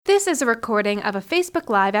This is a recording of a Facebook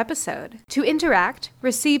Live episode. To interact,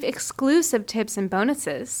 receive exclusive tips and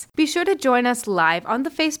bonuses, be sure to join us live on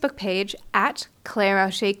the Facebook page at Claire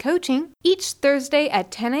O'Shea Coaching each Thursday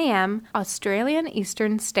at 10 a.m. Australian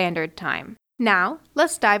Eastern Standard Time. Now,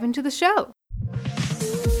 let's dive into the show.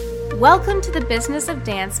 Welcome to the Business of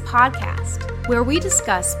Dance podcast, where we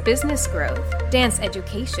discuss business growth, dance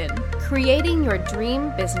education, creating your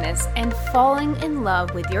dream business, and falling in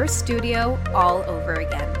love with your studio all over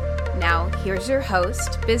again. Now, here's your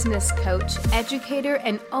host, business coach, educator,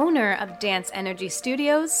 and owner of Dance Energy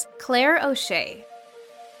Studios, Claire O'Shea.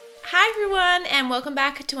 Hi everyone, and welcome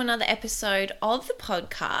back to another episode of the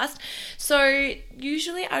podcast. So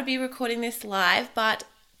usually I'd be recording this live, but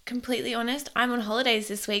completely honest, I'm on holidays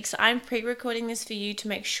this week, so I'm pre-recording this for you to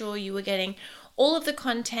make sure you are getting all of the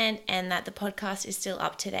content and that the podcast is still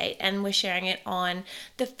up to date, and we're sharing it on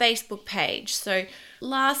the Facebook page. So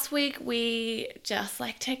last week just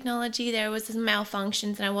like technology, there was some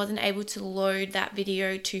malfunctions and I wasn't able to load that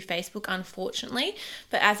video to Facebook, unfortunately,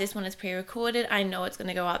 but as this one is pre-recorded, I know it's going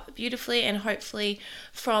to go up beautifully, and hopefully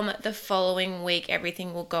from the following week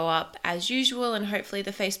everything will go up as usual, and hopefully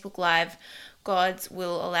the Facebook Live gods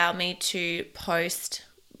will allow me to post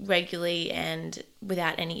regularly and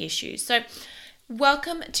without any issues. So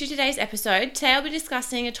welcome to today's episode. Today I'll be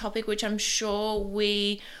discussing a topic which I'm sure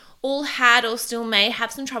we all had or still may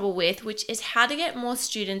have some trouble with, which is how to get more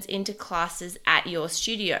students into classes at your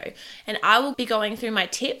studio. And I will be going through my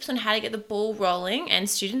tips on how to get the ball rolling and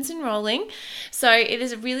students enrolling. So it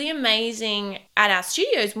is really amazing at our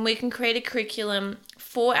studios when we can create a curriculum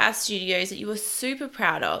for our studios that you are super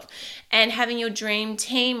proud of, and having your dream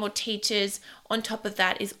team or teachers on top of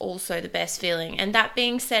that is also the best feeling. And that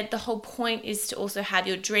being said, the whole point is to also have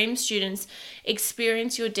your dream students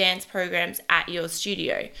experience your dance programs at your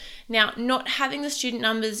studio. Now, not having the student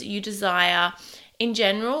numbers you desire in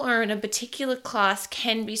general or in a particular class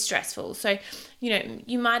can be stressful. So,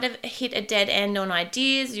 you might have hit a dead end on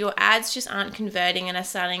ideas, your ads just aren't converting and are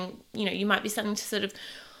starting, you might be starting to sort of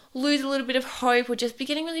lose a little bit of hope or just be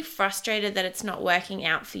getting really frustrated that it's not working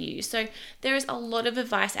out for you. So there is a lot of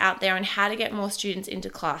advice out there on how to get more students into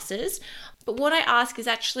classes. But what I ask is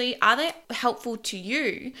actually, are they helpful to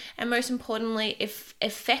you? And most importantly, if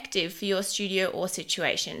effective for your studio or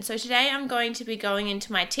situation? So today I'm going to be going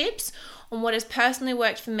into my tips on what has personally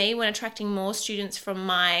worked for me when attracting more students from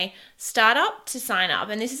my startup to sign up.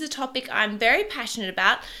 And this is a topic I'm very passionate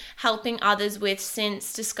about helping others with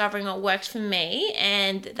since discovering what worked for me,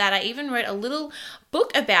 and that I even wrote a little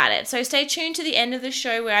book about it. So stay tuned to the end of the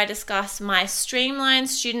show where I discuss my streamlined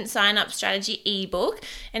student sign-up strategy ebook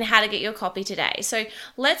and how to get your copy today. So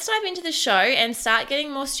let's dive into the show and start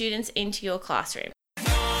getting more students into your classroom.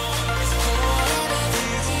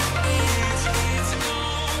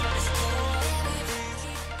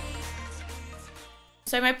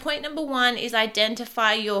 So my point number one is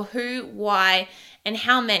identify your who, why, and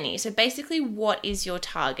how many. So basically, what is your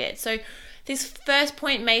target? So this first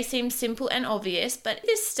point may seem simple and obvious, but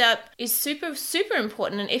this step is super, super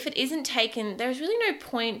important. And if it isn't taken, there's really no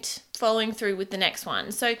point following through with the next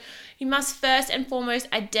one. So you must first and foremost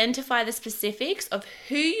identify the specifics of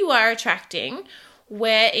who you are attracting,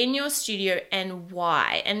 where in your studio, and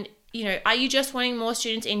why. And are you just wanting more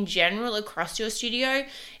students in general across your studio?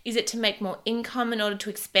 Is it to make more income in order to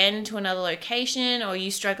expand into another location? Or are you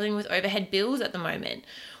struggling with overhead bills at the moment?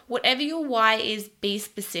 Whatever your why is, be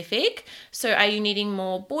specific. So are you needing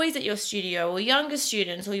more boys at your studio or younger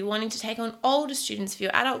students? Or are you wanting to take on older students for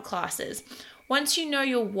your adult classes? Once you know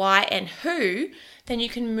your why and who, then you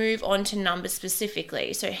can move on to numbers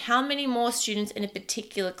specifically. So how many more students in a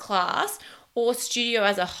particular class or studio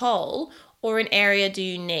as a whole or an area do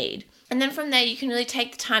you need? And then from there, you can really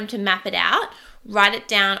take the time to map it out, write it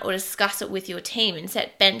down, or discuss it with your team and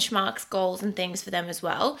set benchmarks, goals, and things for them as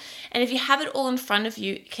well. And if you have it all in front of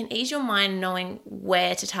you, it can ease your mind knowing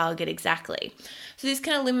where to target exactly. So this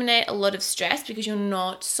can eliminate a lot of stress because you're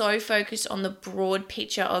not so focused on the broad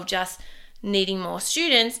picture of just needing more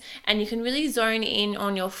students, and you can really zone in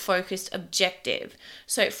on your focused objective.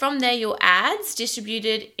 So from there, your ads,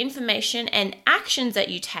 distributed information, and actions that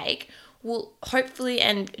you take will hopefully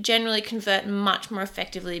and generally convert much more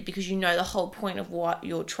effectively because you know the whole point of what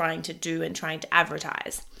you're trying to do and trying to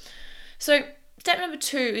advertise. So step number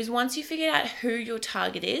 2 is once you figure out who your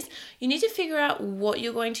target is, you need to figure out what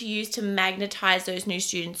you're going to use to magnetize those new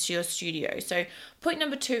students to your studio. So point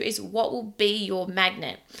number 2 is what will be your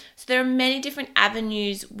magnet. So there are many different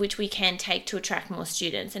avenues which we can take to attract more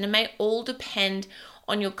students, and it may all depend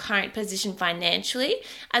on your current position financially,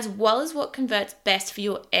 as well as what converts best for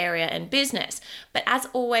your area and business. But as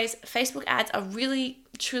always, Facebook ads are really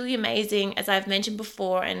truly amazing, as I've mentioned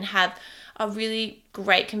before, and have a really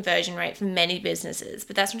great conversion rate for many businesses.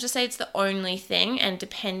 But that's not to say it's the only thing, and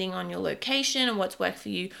depending on your location and what's worked for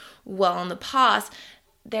you well in the past,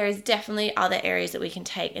 there is definitely other areas that we can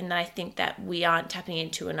take and that I think that we aren't tapping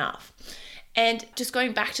into enough. And just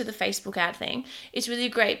going back to the Facebook ad thing, it's really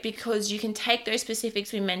great because you can take those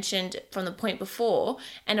specifics we mentioned from the point before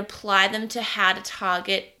and apply them to how to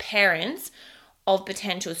target parents of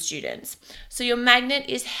potential students. So your magnet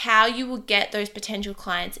is how you will get those potential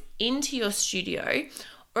clients into your studio,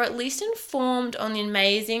 or at least informed on the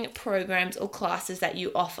amazing programs or classes that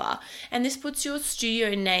you offer. And this puts your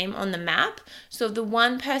studio name on the map. So if the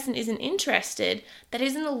one person isn't interested, that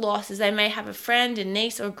isn't a loss, as they may have a friend, a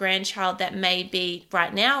niece, or grandchild that may be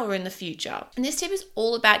right now or in the future. And this tip is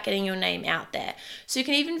all about getting your name out there. So you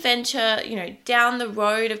can even venture, down the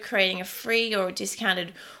road of creating a free or a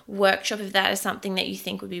discounted workshop if that is something that you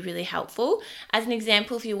think would be really helpful. As an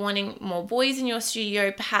example, if you're wanting more boys in your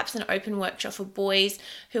studio, perhaps an open workshop for boys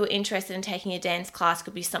who are interested in taking a dance class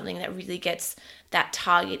could be something that really gets that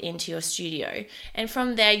target into your studio. And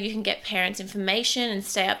from there, you can get parents information and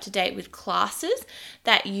stay up to date with classes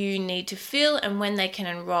that you need to fill and when they can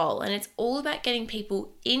enroll. And it's all about getting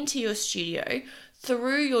people into your studio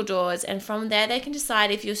through your doors, and from there they can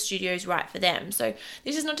decide if your studio is right for them. So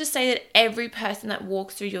this is not to say that every person that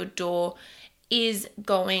walks through your door is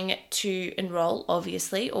going to enroll,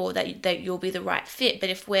 obviously, or that you'll be the right fit.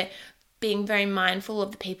 But if we're being very mindful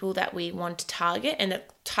of the people that we want to target and the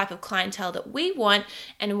type of clientele that we want,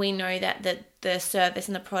 and we know that the service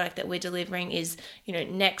and the product that we're delivering is,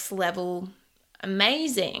 next level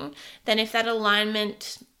amazing, then if that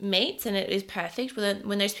alignment meets and it is perfect,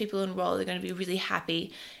 when those people enroll, they're going to be really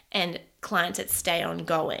happy and clients that stay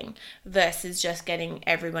ongoing versus just getting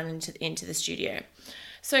everyone into the studio.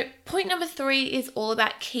 So point number 3 is all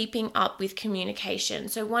about keeping up with communication.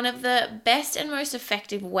 So one of the best and most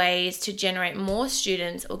effective ways to generate more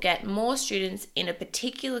students or get more students in a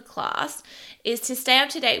particular class is to stay up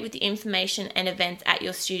to date with the information and events at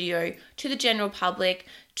your studio to the general public,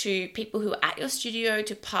 to people who are at your studio,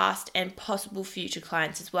 to past and possible future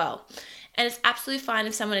clients as well. And it's absolutely fine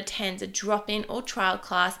if someone attends a drop-in or trial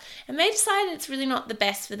class and may decide it's really not the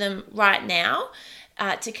best for them right now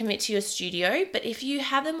to commit to your studio. But if you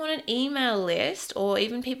have them on an email list, or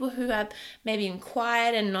even people who have maybe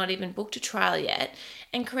inquired and not even booked a trial yet,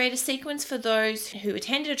 and create a sequence for those who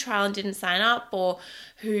attended a trial and didn't sign up, or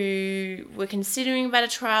who were considering about a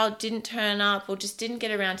trial, didn't turn up, or just didn't get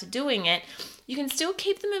around to doing it, you can still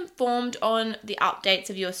keep them informed on the updates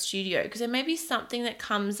of your studio, because there may be something that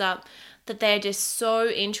comes up that they're just so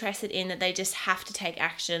interested in that they just have to take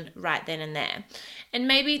action right then and there. And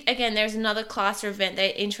maybe, again, there's another class or event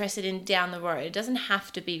they're interested in down the road. It doesn't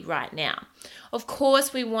have to be right now. Of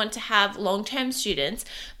course, we want to have long-term students,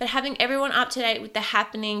 but having everyone up to date with the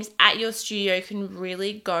happenings at your studio can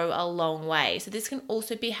really go a long way. So this can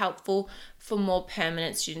also be helpful for more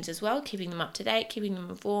permanent students as well, keeping them up to date, keeping them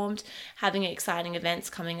informed, having exciting events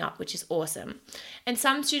coming up, which is awesome. And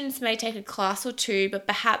some students may take a class or two, but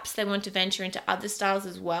perhaps they want to venture into other styles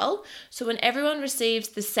as well. So when everyone receives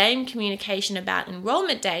the same communication about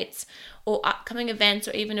enrollment dates or upcoming events,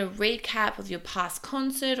 or even a recap of your past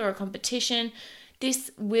concert or a competition,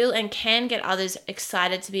 this will and can get others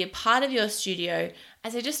excited to be a part of your studio,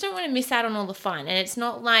 as they just don't want to miss out on all the fun. And it's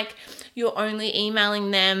not like you're only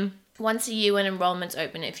emailing them once a year when enrollments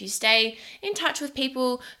open. If you stay in touch with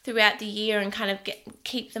people throughout the year and kind of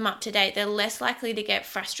keep them up to date, they're less likely to get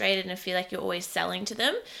frustrated and feel like you're always selling to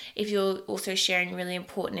them if you're also sharing really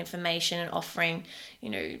important information and offering,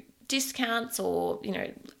 discounts or,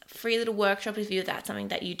 free little workshop if that's something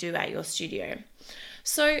that you do at your studio.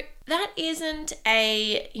 So that isn't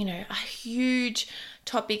a huge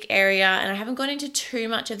topic area, and I haven't gone into too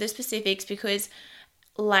much of the specifics because,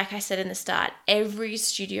 like I said in the start, every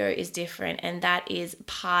studio is different, and that is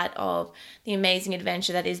part of the amazing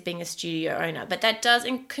adventure that is being a studio owner. But that does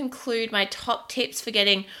conclude my top tips for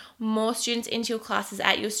getting more students into your classes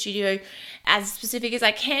at your studio, as specific as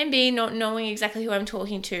I can be, not knowing exactly who I'm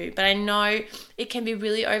talking to. But I know it can be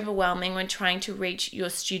really overwhelming when trying to reach your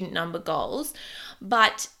student number goals.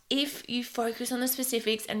 But if you focus on the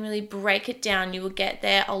specifics and really break it down, you will get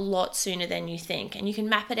there a lot sooner than you think. And you can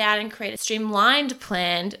map it out and create a streamlined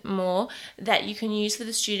plan more that you can use for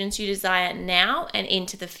the students you desire now and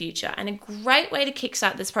into the future. And a great way to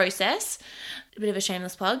kickstart this process, a bit of a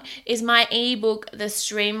shameless plug, is my ebook, The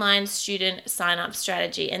Streamlined Student Sign-Up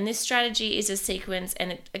Strategy. And this strategy is a sequence,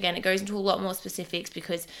 and it goes into a lot more specifics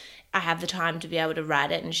because I have the time to be able to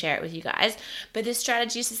write it and share it with you guys. But this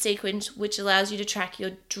strategy is a sequence which allows you to track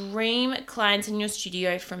your dream clients in your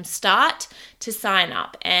studio from start to sign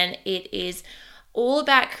up. And it is all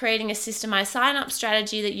about creating a systemized sign-up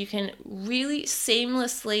strategy that you can really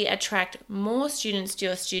seamlessly attract more students to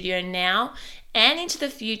your studio now and into the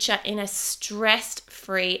future in a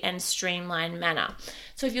stress-free and streamlined manner.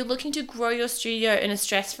 So if you're looking to grow your studio in a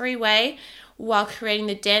stress-free way while creating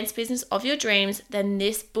the dance business of your dreams, then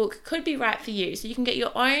this book could be right for you. So you can get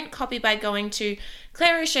your own copy by going to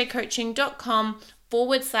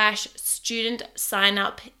claireo'sheacoaching.com/student sign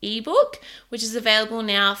up ebook, which is available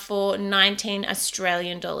now for $19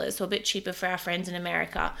 Australian, so a bit cheaper for our friends in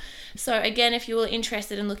America. So again, if you were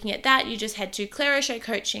interested in looking at that, you just head to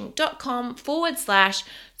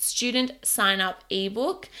claireo'sheacoaching.com/student sign up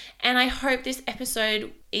ebook. And I hope this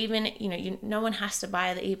episode, even, no one has to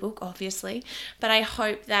buy the ebook, obviously, but I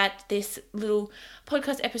hope that this little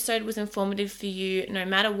podcast episode was informative for you no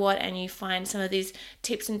matter what, and you find some of these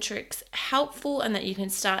tips and tricks helpful, and that you can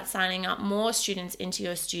start signing up more students into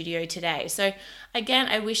your studio today. So again,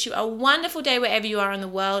 I wish you a wonderful day wherever you are in the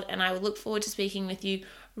world, and I will look forward to speaking with you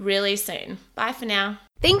really soon. Bye for now.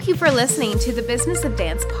 Thank you for listening to the Business of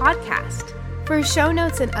Dance podcast. For show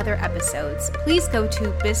notes and other episodes, please go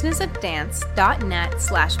to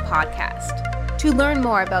businessofdance.net/podcast. To learn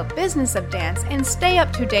more about Business of Dance and stay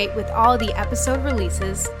up to date with all the episode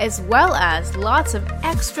releases, as well as lots of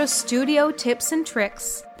extra studio tips and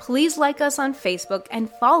tricks, please like us on Facebook and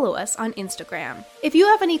follow us on Instagram. If you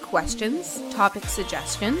have any questions, topic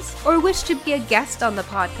suggestions, or wish to be a guest on the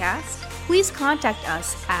podcast, please contact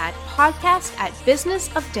us at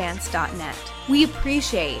podcast@businessofdance.net. We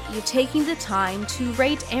appreciate you taking the time to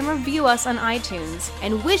rate and review us on iTunes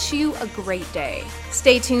and wish you a great day.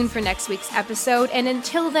 Stay tuned for next week's episode, and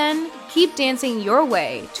until then, keep dancing your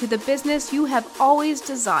way to the business you have always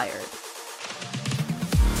desired.